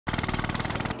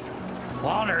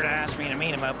Walter had asked me to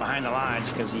meet him out behind the lodge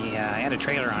because he had a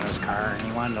trailer on his car and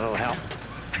he wanted a little help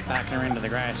backing her into the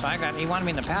grass. So he wanted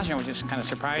me in the passenger, which just kind of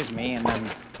surprised me. And then,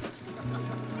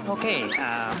 okay,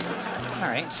 all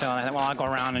right. So I thought, well, I'll go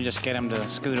around and just get him to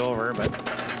scoot over. But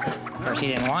of course, he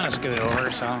didn't want to scoot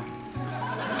over. So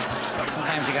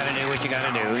sometimes you got to do what you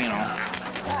got to do, you know.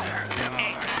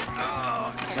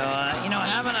 So, you know,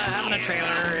 having a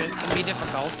trailer, it can be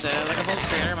difficult. Like a boat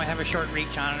trailer might have a short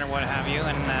reach on it or what have you.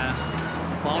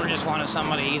 And Walter just wanted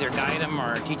somebody to either guide him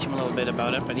or teach him a little bit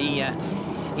about it. But he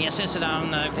insisted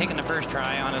on taking the first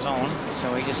try on his own.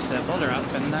 So he just pulled her up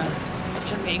and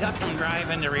he got from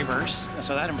drive into reverse.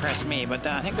 So that impressed me. But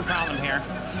I think the problem here,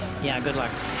 yeah, good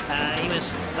luck. He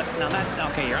was, now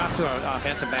that, okay, you're off to a, okay,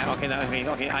 that's a bad,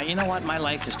 okay, you know what? My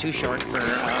life is too short for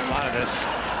a lot of this.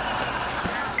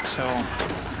 So,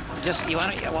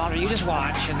 Walter, you just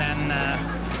watch, and then,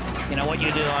 you know, what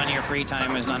you do on your free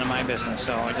time is none of my business.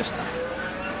 So I just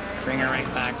bring her right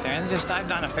back there, and I've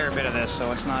done a fair bit of this,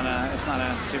 so it's not a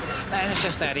super, and it's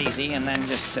just that easy. And then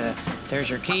just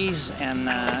there's your keys, and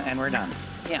we're done.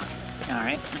 Yeah, all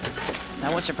right.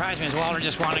 Now, what surprised me is Walter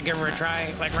just wanted to give her a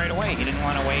try, like right away. He didn't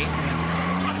want to wait.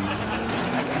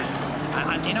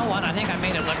 You know what? I think I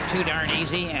made it look too darn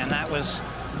easy, and that was.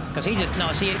 Because he just,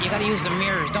 no, see, you got to use the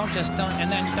mirrors. Don't, and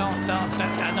then don't, no,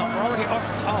 we're over here.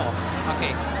 Oh,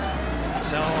 okay.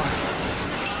 So,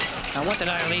 now what did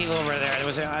I leave over there? There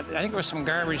was, I think there was some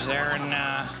garbage there, and,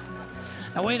 now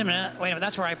wait a minute,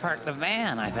 that's where I parked the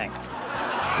van, I think.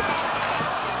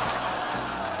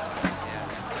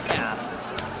 Yeah.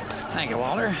 Thank you,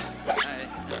 Walter.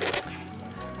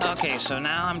 Okay, so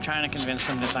now I'm trying to convince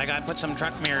him I got to put some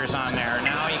truck mirrors on there.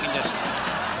 Now you can just.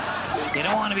 You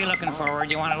don't want to be looking forward.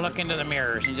 You want to look into the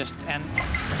mirrors and just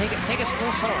take it a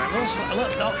little slower,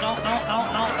 no.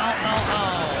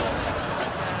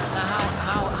 Now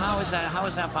how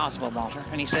is that possible, Walter?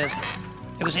 And he says,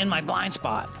 it was in my blind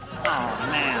spot. Oh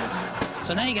man.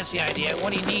 So then he gets the idea.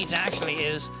 What he needs actually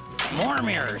is more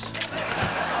mirrors.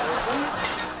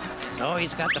 So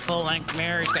he's got the full-length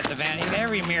mirror. He's got the van.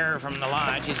 Every mirror from the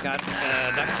lodge. He's got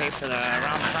duct tape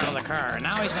around the front of the car. And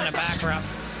now he's going to back her up.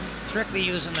 Strictly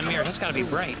using the mirrors. That's got to be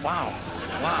bright. Wow.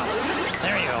 Wow.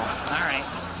 There you go. All right.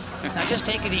 Now just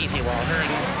take it easy, Walter.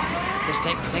 Just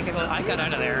take it. I got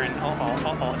out of there and oh.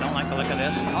 Don't like the look of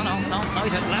this. Oh no. He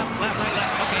said left, right,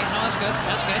 left. Okay. No, that's good.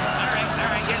 All right.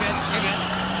 You're good.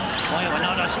 Wait,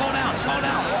 no. Slow down.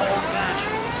 Oh gosh.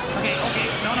 Okay.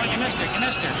 No. You missed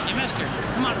her.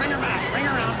 Come on, bring her back. Bring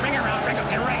her around.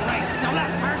 Okay, right. No,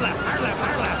 left. Hard left.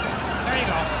 There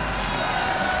you go.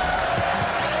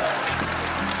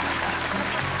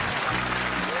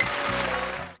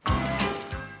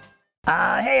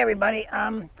 Hey everybody,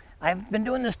 I've been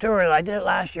doing this tour. I did it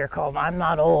last year called I'm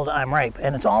Not Old, I'm Ripe,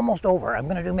 and it's almost over. I'm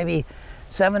going to do maybe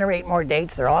 7 or 8 more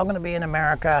dates. They're all going to be in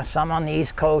America, some on the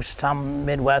East Coast, some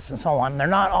Midwest, and so on. They're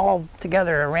not all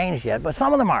together arranged yet, but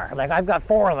some of them are. Like I've got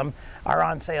 4 of them are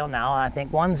on sale now. I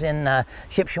think one's in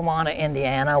Shipshewana,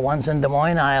 Indiana, one's in Des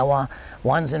Moines, Iowa,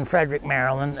 one's in Frederick,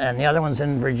 Maryland, and the other one's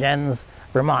in Vergennes,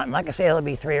 Vermont. And like I say, there'll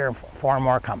be 3 or 4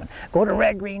 more coming. Go to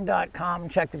redgreen.com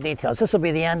and check the details. This will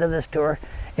be the end of this tour.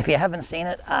 If you haven't seen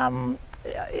it,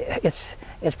 it's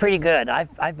pretty good.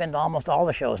 I've been to almost all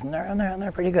the shows, and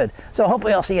they're pretty good. So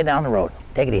hopefully I'll see you down the road.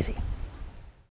 Take it easy.